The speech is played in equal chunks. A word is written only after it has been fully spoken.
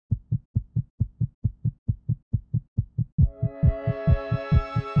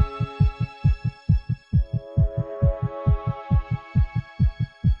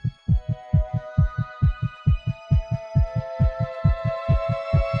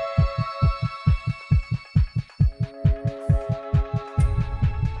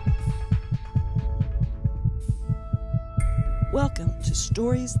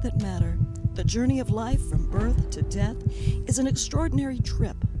Stories that matter. The journey of life from birth to death is an extraordinary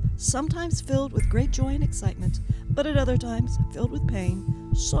trip, sometimes filled with great joy and excitement, but at other times filled with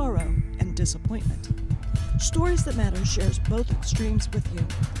pain, sorrow, and disappointment. Stories That Matter shares both extremes with you.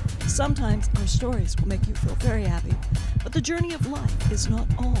 Sometimes our stories will make you feel very happy, but the journey of life is not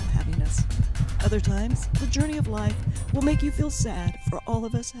all happiness. Other times, the journey of life will make you feel sad, for all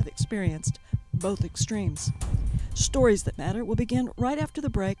of us have experienced both extremes. Stories That Matter will begin right after the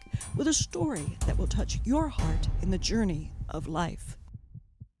break with a story that will touch your heart in the journey of life.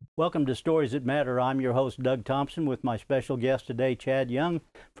 Welcome to Stories That Matter. I'm your host, Doug Thompson, with my special guest today, Chad Young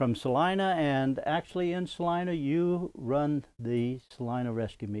from Salina. And actually in Salina, you run the Salina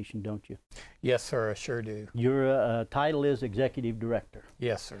Rescue Mission, don't you? Yes, sir, I sure do. Your title is Executive Director.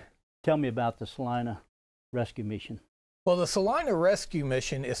 Yes, sir. Tell me about the Salina Rescue Mission. Well, the Salina Rescue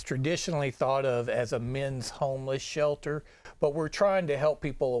Mission is traditionally thought of as a men's homeless shelter, but we're trying to help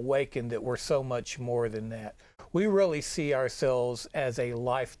people awaken that we're so much more than that. We really see ourselves as a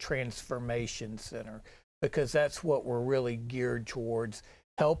life transformation center, because that's what we're really geared towards,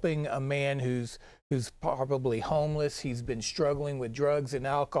 helping a man who's probably homeless, he's been struggling with drugs and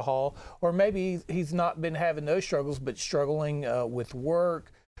alcohol, or maybe he's not been having those struggles, but struggling with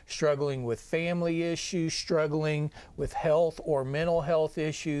work, struggling with family issues, struggling with health or mental health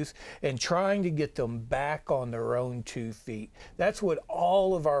issues, and trying to get them back on their own 2 feet. That's what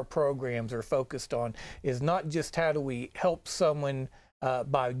all of our programs are focused on, is not just how do we help someone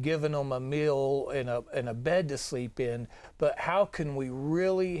by giving them a meal and a bed to sleep in, but how can we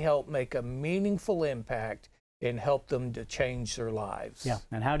really help make a meaningful impact and help them to change their lives. Yeah,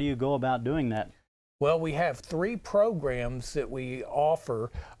 and how do you go about doing that? Well, we have 3 programs that we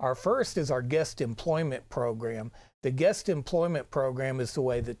offer. Our first is our guest employment program. The guest employment program is the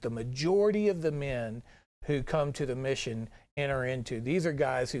way that the majority of the men who come to the mission enter into. These are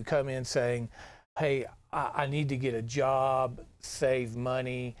guys who come in saying, hey, I need to get a job, save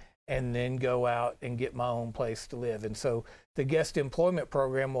money, and then go out and get my own place to live. And so the guest employment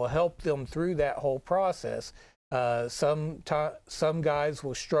program will help them through that whole process. Some guys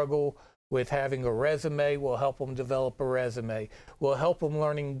will struggle with having a resume. We'll help them develop a resume. We'll help them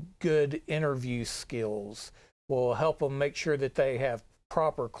learning good interview skills. We'll help them make sure that they have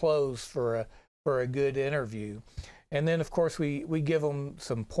proper clothes for a good interview. And then, of course, we give them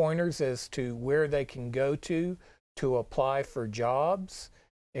some pointers as to where they can go to apply for jobs.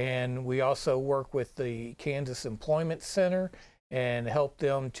 And we also work with the Kansas Employment Center and help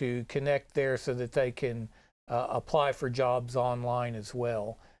them to connect there so that they can apply for jobs online as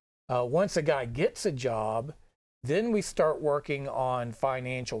well. Once a guy gets a job, then we start working on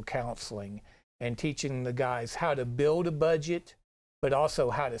financial counseling and teaching the guys how to build a budget, but also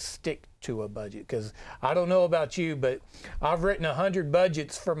how to stick to a budget. Because I don't know about you, but I've written 100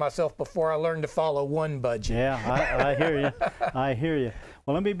 budgets for myself before I learned to follow one budget. Yeah, I hear you. I hear you.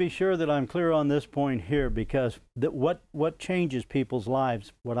 Well, let me be sure that I'm clear on this point here, because what changes people's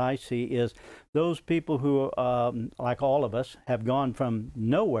lives, what I see, is those people who, like all of us, have gone from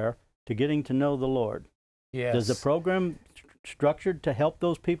nowhere to getting to know the Lord. Yes. Does the program structured to help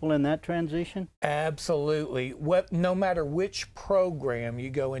those people in that transition? Absolutely. No matter which program you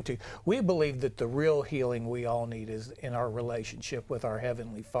go into, we believe that the real healing we all need is in our relationship with our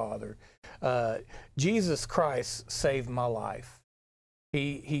Heavenly Father. Jesus Christ saved my life.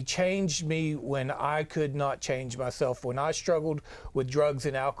 He changed me when I could not change myself. When I struggled with drugs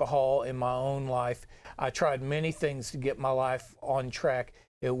and alcohol in my own life, I tried many things to get my life on track.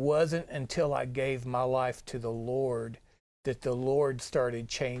 It wasn't until I gave my life to the Lord that the Lord started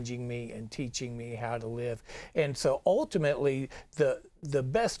changing me and teaching me how to live. And so ultimately, the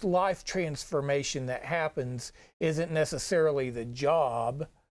best life transformation that happens isn't necessarily the job,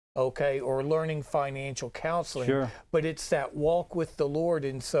 okay, or learning financial counseling, sure, but it's that walk with the Lord.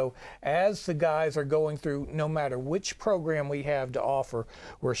 And so as the guys are going through, no matter which program we have to offer,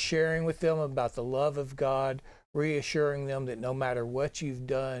 we're sharing with them about the love of God, reassuring them that no matter what you've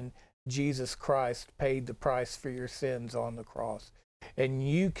done, Jesus Christ paid the price for your sins on the cross. And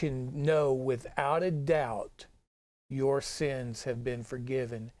you can know without a doubt your sins have been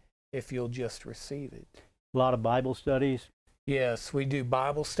forgiven if you'll just receive it. A lot of Bible studies. Yes, we do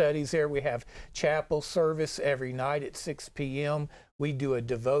Bible studies there. We have chapel service every night at 6 p.m. We do a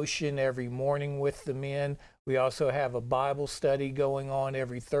devotion every morning with the men. We also have a Bible study going on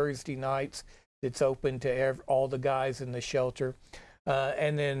every Thursday nights. It's open to all the guys in the shelter.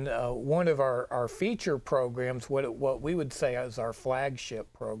 And then one of our feature programs, what we would say is our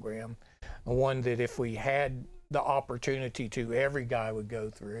flagship program, one that if we had the opportunity to, every guy would go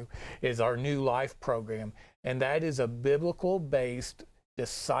through, is our New Life program. And that is a biblical-based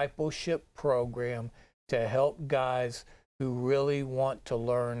discipleship program to help guys who really want to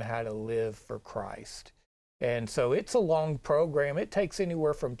learn how to live for Christ. And so it's a long program. It takes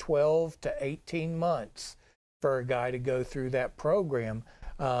anywhere from 12 to 18 months for a guy to go through that program.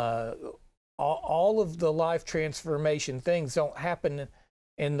 All of the life transformation things don't happen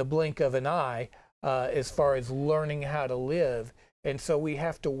in the blink of an eye as far as learning how to live. And so we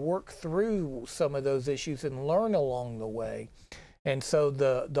have to work through some of those issues and learn along the way. And so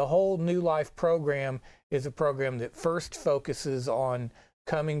the whole New Life program is a program that first focuses on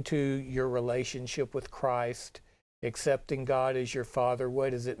coming to your relationship with Christ, accepting God as your Father.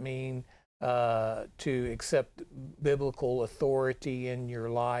 What does it mean to accept biblical authority in your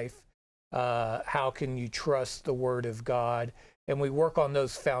life? How can you trust the Word of God? And we work on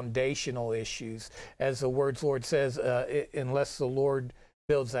those foundational issues. As the Lord says, unless the Lord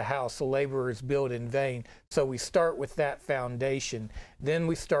builds a house, the laborers build in vain. So we start with that foundation. Then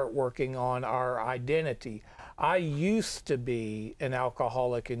we start working on our identity. I used to be an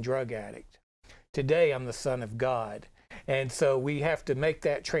alcoholic and drug addict. Today I'm the Son of God. And so we have to make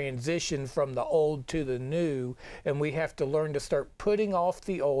that transition from the old to the new, and we have to learn to start putting off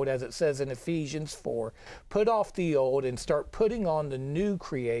the old, as it says in Ephesians 4, put off the old and start putting on the new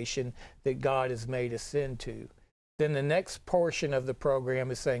creation that God has made us into. Then the next portion of the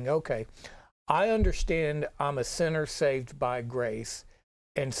program is saying, okay, I understand I'm a sinner saved by grace,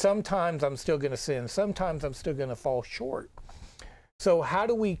 and sometimes I'm still going to sin, sometimes I'm still going to fall short. So how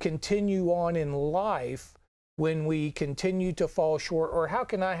do we continue on in life when we continue to fall short? Or how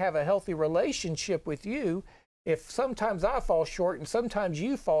can I have a healthy relationship with you if sometimes I fall short and sometimes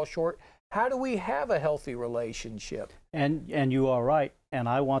you fall short? How do we have a healthy relationship? And you are right. And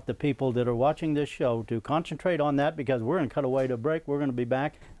I want the people that are watching this show to concentrate on that, because we're going to cut away to break. We're going to be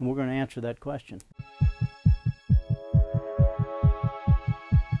back and we're going to answer that question.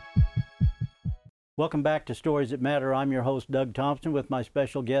 Welcome back to Stories That Matter. I'm your host, Doug Thompson, with my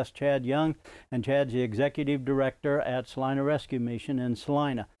special guest, Chad Young, and Chad's the Executive Director at Salina Rescue Mission in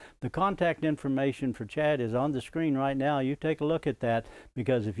Salina. The contact information for Chad is on the screen right now. You take a look at that,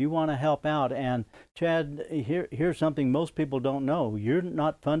 because if you want to help out, and Chad, here's something most people don't know. You're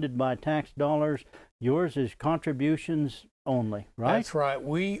not funded by tax dollars. Yours is contributions only, right? That's right.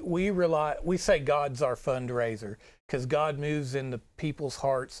 We say God's our fundraiser, because God moves in the people's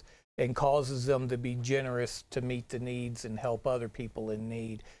hearts and causes them to be generous to meet the needs and help other people in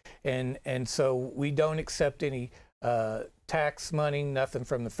need. And so we don't accept any tax money, nothing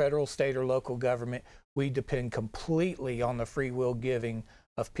from the federal, state, or local government. We depend completely on the free will giving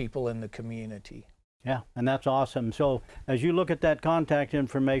of people in the community. Yeah, and that's awesome. So as you look at that contact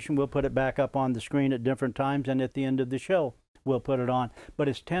information, we'll put it back up on the screen at different times, and at the end of the show, we'll put it on. But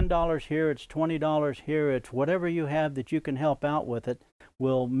it's $10 here, it's $20 here, it's whatever you have that you can help out with it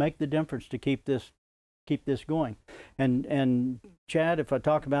will make the difference to keep this going. And Chad, if I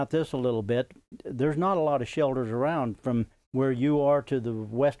talk about this a little bit, there's not a lot of shelters around. From where you are to the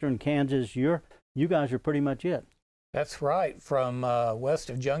western Kansas, you guys are pretty much it. That's right. From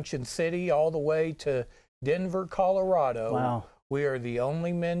west of Junction City all the way to Denver, Colorado. Wow. We are the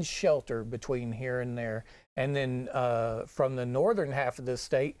only men's shelter between here and there. And then from the northern half of the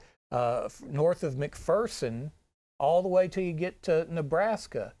state, north of McPherson, all the way till you get to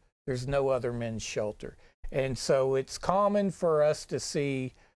Nebraska, there's no other men's shelter. And so it's common for us to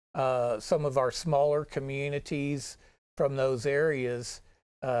see some of our smaller communities from those areas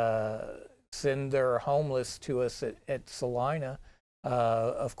send their homeless to us at Salina.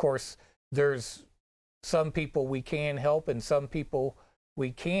 Of course, there's some people we can help and some people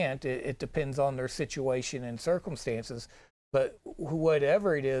we can't. It depends on their situation and circumstances. But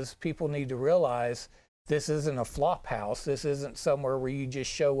whatever it is, people need to realize this isn't a flop house. This isn't somewhere where you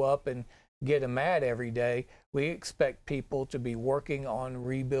just show up and get a mat every day. We expect people to be working on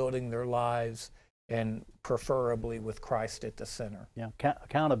rebuilding their lives, and preferably with Christ at the center. Yeah,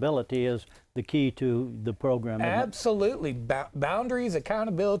 accountability is the key to the program. Absolutely. Boundaries,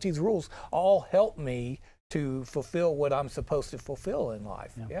 accountabilities, rules all help me to fulfill what I'm supposed to fulfill in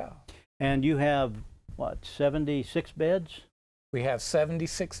life. Yeah. And you have, what, 76 beds? We have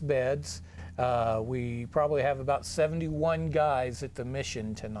 76 beds. We probably have about 71 guys at the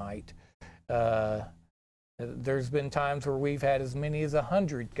mission tonight. There's been times where we've had as many as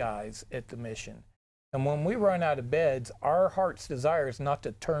 100 guys at the mission. And when we run out of beds, our heart's desire is not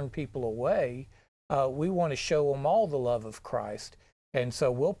to turn people away. We want to show them all the love of Christ. And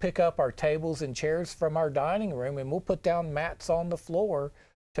so we'll pick up our tables and chairs from our dining room, and we'll put down mats on the floor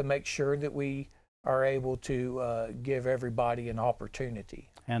to make sure that we are able to give everybody an opportunity.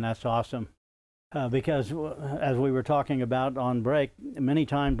 And that's awesome. Because as we were talking about on break, many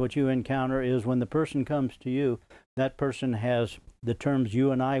times what you encounter is when the person comes to you, that person has the terms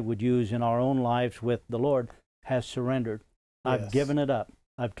you and I would use in our own lives with the Lord, has surrendered. I've given it up.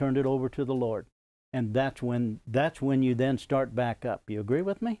 I've turned it over to the Lord. And that's when you then start back up. You agree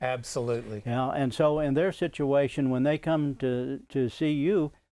with me? Absolutely. Yeah. And so in their situation, when they come to see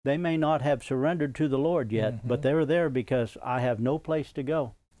you, they may not have surrendered to the Lord yet, but they're there because I have no place to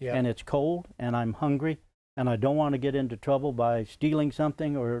go. Yeah. And it's cold, and I'm hungry, and I don't want to get into trouble by stealing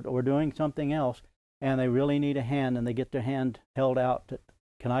something or doing something else, and they really need a hand, and they get their hand held out.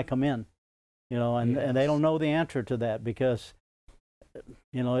 Can I come in? You know, and they don't know the answer to that because,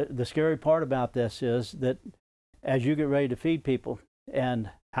 you know, the scary part about this is that as you get ready to feed people, and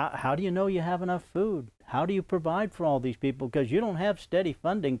how do you know you have enough food? How do you provide for all these people? Because you don't have steady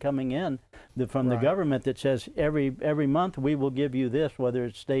funding coming in from the government that says every month we will give you this, whether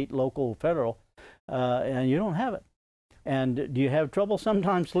it's state, local, federal, and you don't have it. And do you have trouble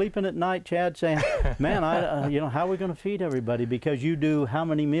sometimes sleeping at night, Chad, saying, man, you know, how are we going to feed everybody? Because you do how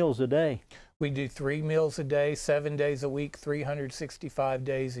many meals a day? We do 3 meals a day, 7 days a week, 365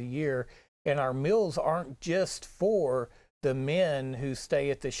 days a year. And our meals aren't just for the men who stay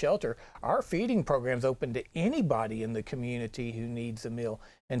at the shelter. Our feeding program's open to anybody in the community who needs a meal.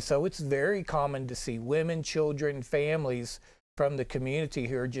 And so it's very common to see women, children, families from the community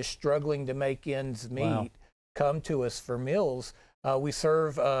who are just struggling to make ends meet come to us for meals. We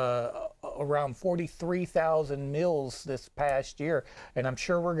serve around 43,000 meals this past year, and I'm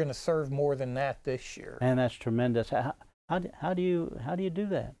sure we're going to serve more than that this year. And that's tremendous. How do you do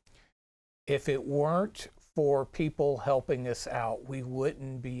that? If it weren't for people helping us out, we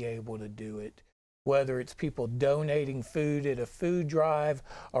wouldn't be able to do it. Whether it's people donating food at a food drive,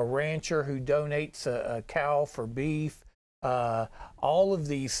 a rancher who donates a cow for beef, all of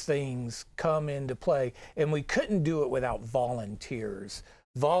these things come into play, and we couldn't do it without volunteers.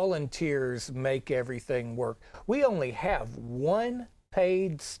 Volunteers make everything work. We only have 1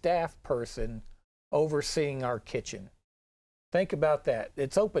 paid staff person overseeing our kitchen. Think about that.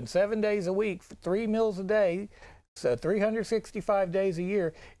 It's open 7 days a week, 3 meals a day, so 365 days a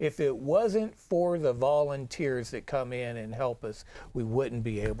year. If it wasn't for the volunteers that come in and help us, we wouldn't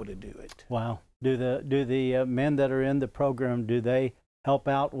be able to do it. Wow. Do the men that are in the program, do they help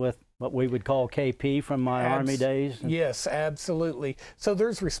out with what we would call KP from my Army days? Yes, absolutely. So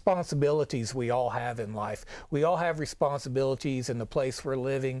there's responsibilities we all have in life. We all have responsibilities in the place we're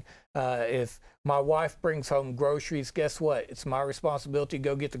living. If my wife brings home groceries, guess what? It's my responsibility to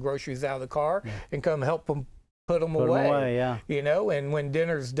go get the groceries out of the car and come help them put them away. You know, and when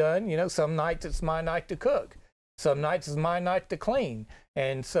dinner's done, you know, some nights it's my night to cook. Some nights it's my night to clean.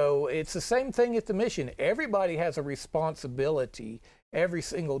 And so it's the same thing at the mission. Everybody has a responsibility every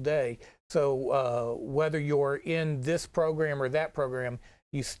single day. So whether you're in this program or that program,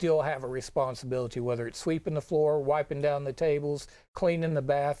 you still have a responsibility, whether it's sweeping the floor, wiping down the tables, cleaning the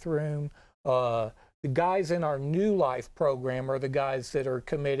bathroom. The guys in our New Life program are the guys that are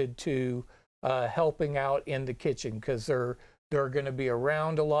committed to helping out in the kitchen because they're going to be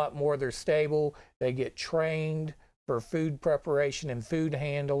around a lot more. They're stable. They get trained for food preparation and food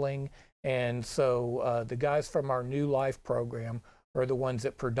handling. And so the guys from our New Life program are the ones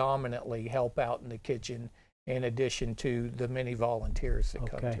that predominantly help out in the kitchen, in addition to the many volunteers that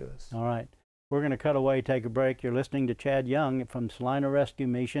come to us. All right. We're going to cut away, take a break. You're listening to Chad Young from Salina Rescue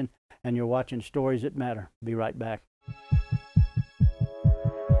Mission, and you're watching Stories That Matter. Be right back.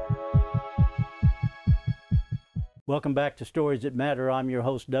 Welcome back to Stories That Matter. I'm your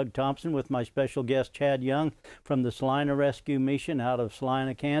host, Doug Thompson, with my special guest, Chad Young, from the Salina Rescue Mission out of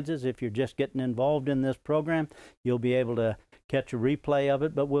Salina, Kansas. If you're just getting involved in this program, you'll be able to catch a replay of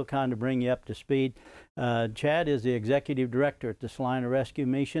it, but we'll kind of bring you up to speed. Chad is the executive director at the Salina Rescue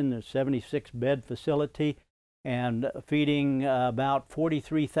Mission, the 76-bed facility, and feeding about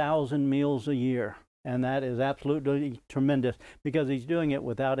 43,000 meals a year. And that is absolutely tremendous because he's doing it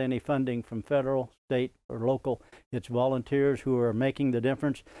without any funding from federal, state, or local. It's volunteers who are making the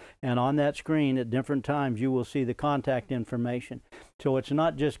difference. And on that screen at different times, you will see the contact information. So it's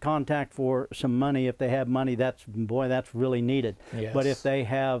not just contact for some money. If they have money, that's really needed. Yes. But if they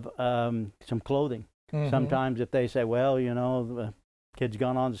have some clothing, sometimes if they say, well, you know, the kid's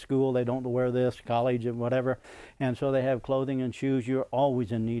gone on to school, they don't wear this, college, and whatever. And so they have clothing and shoes. You're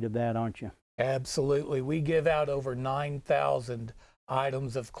always in need of that, aren't you? Absolutely. We give out over 9,000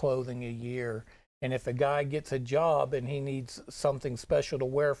 items of clothing a year. And if a guy gets a job and he needs something special to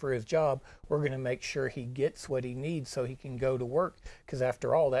wear for his job, we're going to make sure he gets what he needs so he can go to work. Because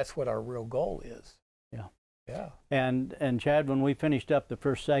after all, that's what our real goal is. Yeah. Yeah. And Chad, when we finished up the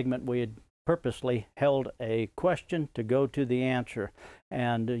first segment, we had purposely held a question to go to the answer.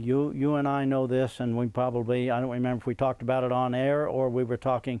 And you and I know this, and we probably, I don't remember if we talked about it on air or we were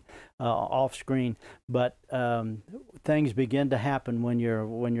talking off screen, but things begin to happen when you're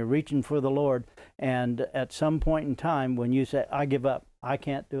reaching for the Lord, and at some point in time when you say, I give up, I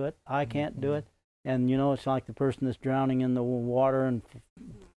can't do it, I can't do it, and you know, it's like the person that's drowning in the water and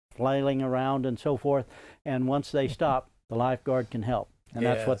flailing around and so forth, and once they stop, the lifeguard can help. And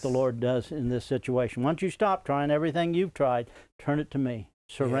that's what the Lord does in this situation. Once you stop trying everything you've tried, turn it to me.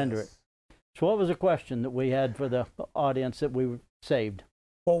 Surrender it. So what was the question that we had for the audience that we saved?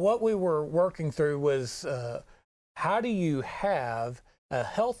 Well, what we were working through was how do you have a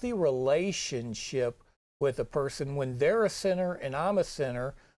healthy relationship with a person when they're a sinner and I'm a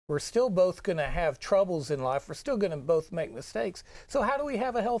sinner? We're still both going to have troubles in life. We're still going to both make mistakes. So how do we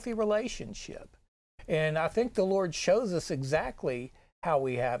have a healthy relationship? And I think the Lord shows us exactly how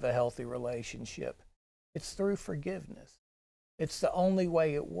we have a healthy relationship. It's through forgiveness. It's the only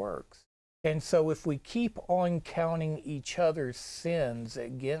way it works. And so if we keep on counting each other's sins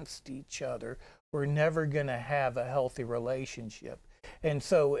against each other, we're never going to have a healthy relationship. And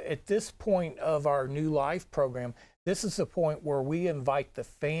so at this point of our New Life program, this is the point where we invite the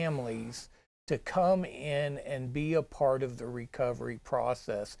families to come in and be a part of the recovery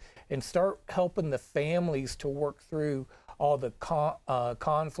process and start helping the families to work through all the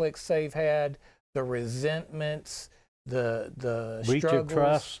conflicts they've had, the resentments, the breach struggles. Of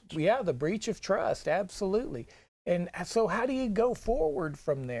trust. Yeah, the breach of trust, absolutely. And so how do you go forward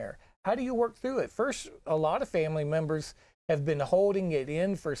from there? How do you work through it? First, a lot of family members have been holding it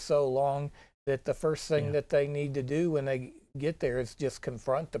in for so long that the first thing that they need to do when they get there is just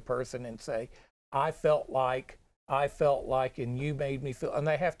confront the person and say, I felt like, and you made me feel, and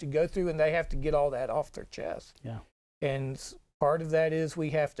they have to go through and they have to get all that off their chest. Yeah. And part of that is we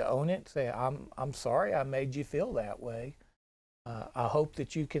have to own it, say, I'm sorry I made you feel that way. I hope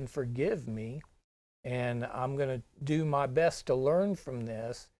that you can forgive me, and I'm going to do my best to learn from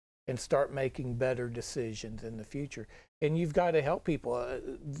this and start making better decisions in the future. And you've got to help people.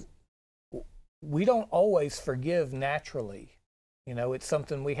 We don't always forgive naturally. You know, it's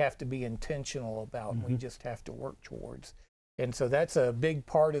something we have to be intentional about, and we just have to work towards. And so that's a big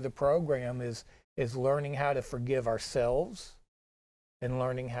part of the program is learning how to forgive ourselves and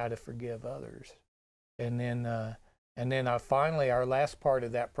learning how to forgive others. And then finally, our last part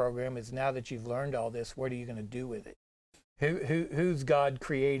of that program is, now that you've learned all this, what are you going to do with it? Who's God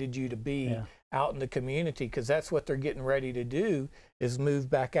created you to be out in the community? Because that's what they're getting ready to do, is move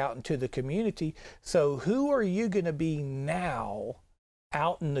back out into the community. So who are you going to be now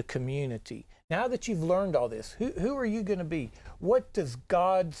out in the community? Now that you've learned all this, who are you going to be? What does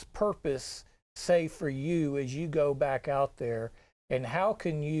God's purpose say for you as you go back out there? And how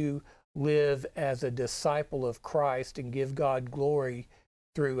can you live as a disciple of Christ and give God glory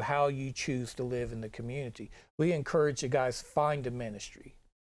through how you choose to live in the community? We encourage you guys, find a ministry,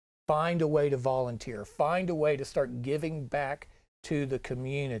 find a way to volunteer, find a way to start giving back to the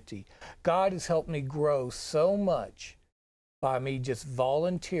community. God has helped me grow so much by me just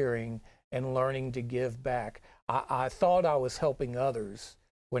volunteering and learning to give back. I thought I was helping others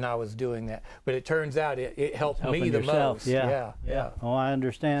when I was doing that, but it turns out it helped me the most. Yeah. Oh, I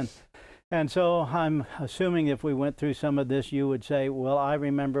understand. And so I'm assuming if we went through some of this, you would say, well, I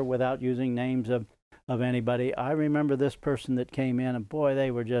remember, without using names of anybody, I remember this person that came in, and boy,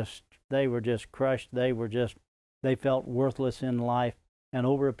 they were just crushed. They felt worthless in life. And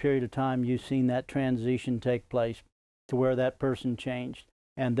over a period of time, you've seen that transition take place to where that person changed.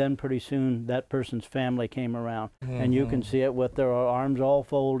 And then pretty soon that person's family came around. And you can see it with their arms all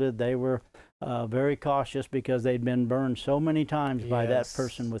folded. They were very cautious because they'd been burned so many times by that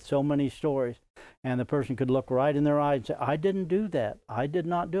person with so many stories. And the person could look right in their eyes and say, I didn't do that. I did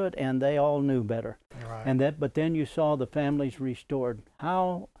not do it. And they all knew better. Right. But then you saw the families restored.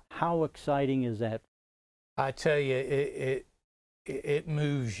 How exciting is that? I tell you, it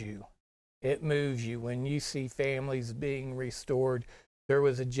moves you. It moves you when you see families being restored. There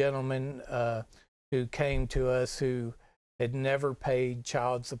was a gentleman who came to us who had never paid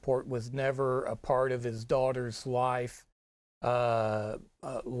child support, was never a part of his daughter's life,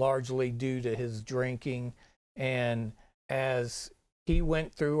 largely due to his drinking. And as he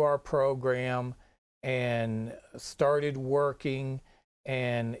went through our program and started working,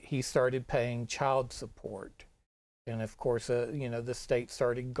 and he started paying child support. And of course, the state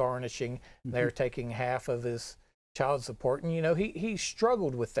started garnishing. They're taking half of his child support. And, he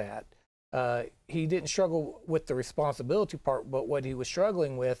struggled with that. He didn't struggle with the responsibility part, but what he was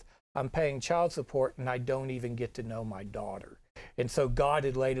struggling with, I'm paying child support and I don't even get to know my daughter. And so God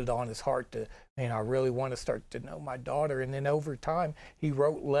had laid it on his heart to, man, I really want to start to know my daughter. And then over time, he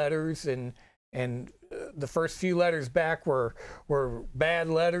wrote letters, and the first few letters back were bad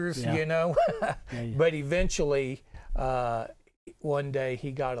letters, you know. But eventually, one day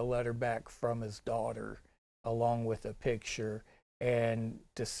he got a letter back from his daughter along with a picture. And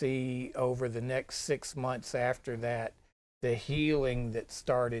to see over the next 6 months after that, the healing that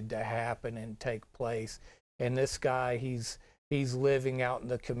started to happen and take place. And this guy, he's living out in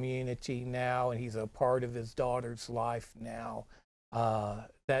the community now, and he's a part of his daughter's life now.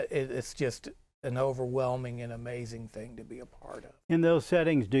 It's just an overwhelming and amazing thing to be a part of. In those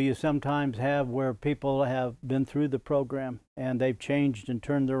settings, do you sometimes have where people have been through the program and they've changed and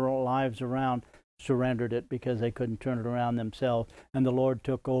turned their lives around, surrendered it because they couldn't turn it around themselves, and the Lord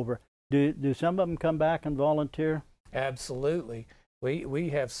took over? Do some of them come back and volunteer? Absolutely. We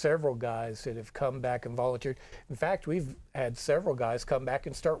have several guys that have come back and volunteered. In fact, we've had several guys come back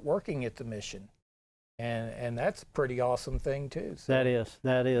and start working at the mission. And that's a pretty awesome thing too. So. That is,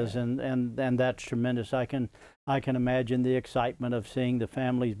 yeah. and that's tremendous. I can imagine the excitement of seeing the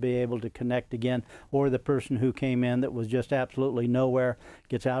families be able to connect again, or the person who came in that was just absolutely nowhere,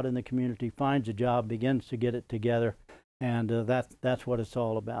 gets out in the community, finds a job, begins to get it together, and that's what it's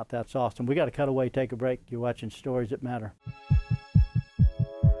all about. That's awesome. We got to cut away, take a break. You're watching Stories That Matter.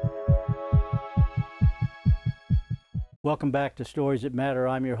 Welcome back to Stories That Matter.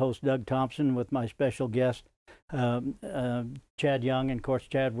 I'm your host, Doug Thompson, with my special guest, Chad Young. And of course,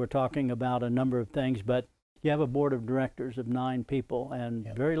 Chad, we're talking about a number of things, but you have a board of directors of 9 people, and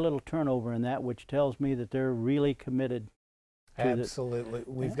very little turnover in that, which tells me that they're really committed. Absolutely.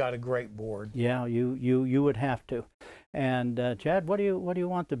 We've got a great board. Yeah, you would have to. And Chad, what do you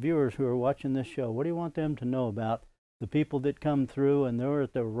want the viewers who are watching this show, what do you want them to know about the people that come through and they're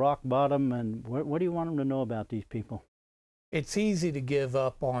at the rock bottom, and what do you want them to know about these people? It's easy to give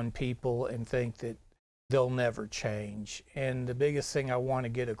up on people and think that they'll never change. And the biggest thing I want to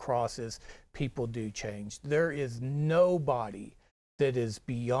get across is people do change. There is nobody that is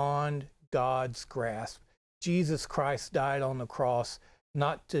beyond God's grasp. Jesus Christ died on the cross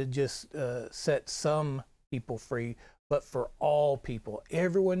not to just set some people free, but for all people,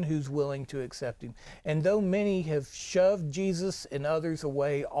 everyone who's willing to accept him. And though many have shoved Jesus and others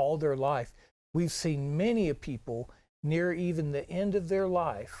away all their life, we've seen many of people near even the end of their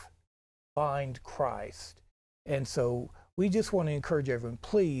life find Christ. And so we just want to encourage everyone,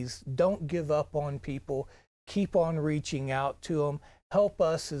 please don't give up on people. Keep on reaching out to them. Help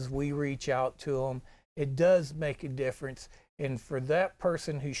us as we reach out to them. It does make a difference. And for that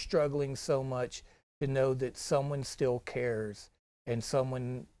person who's struggling so much, to know that someone still cares and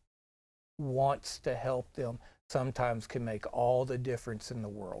someone wants to help them sometimes can make all the difference in the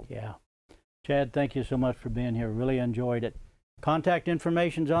world. Yeah. Chad, thank you so much for being here. Really enjoyed it. Contact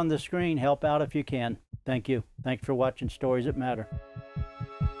information's on the screen. Help out if you can. Thank you. Thanks for watching Stories That Matter.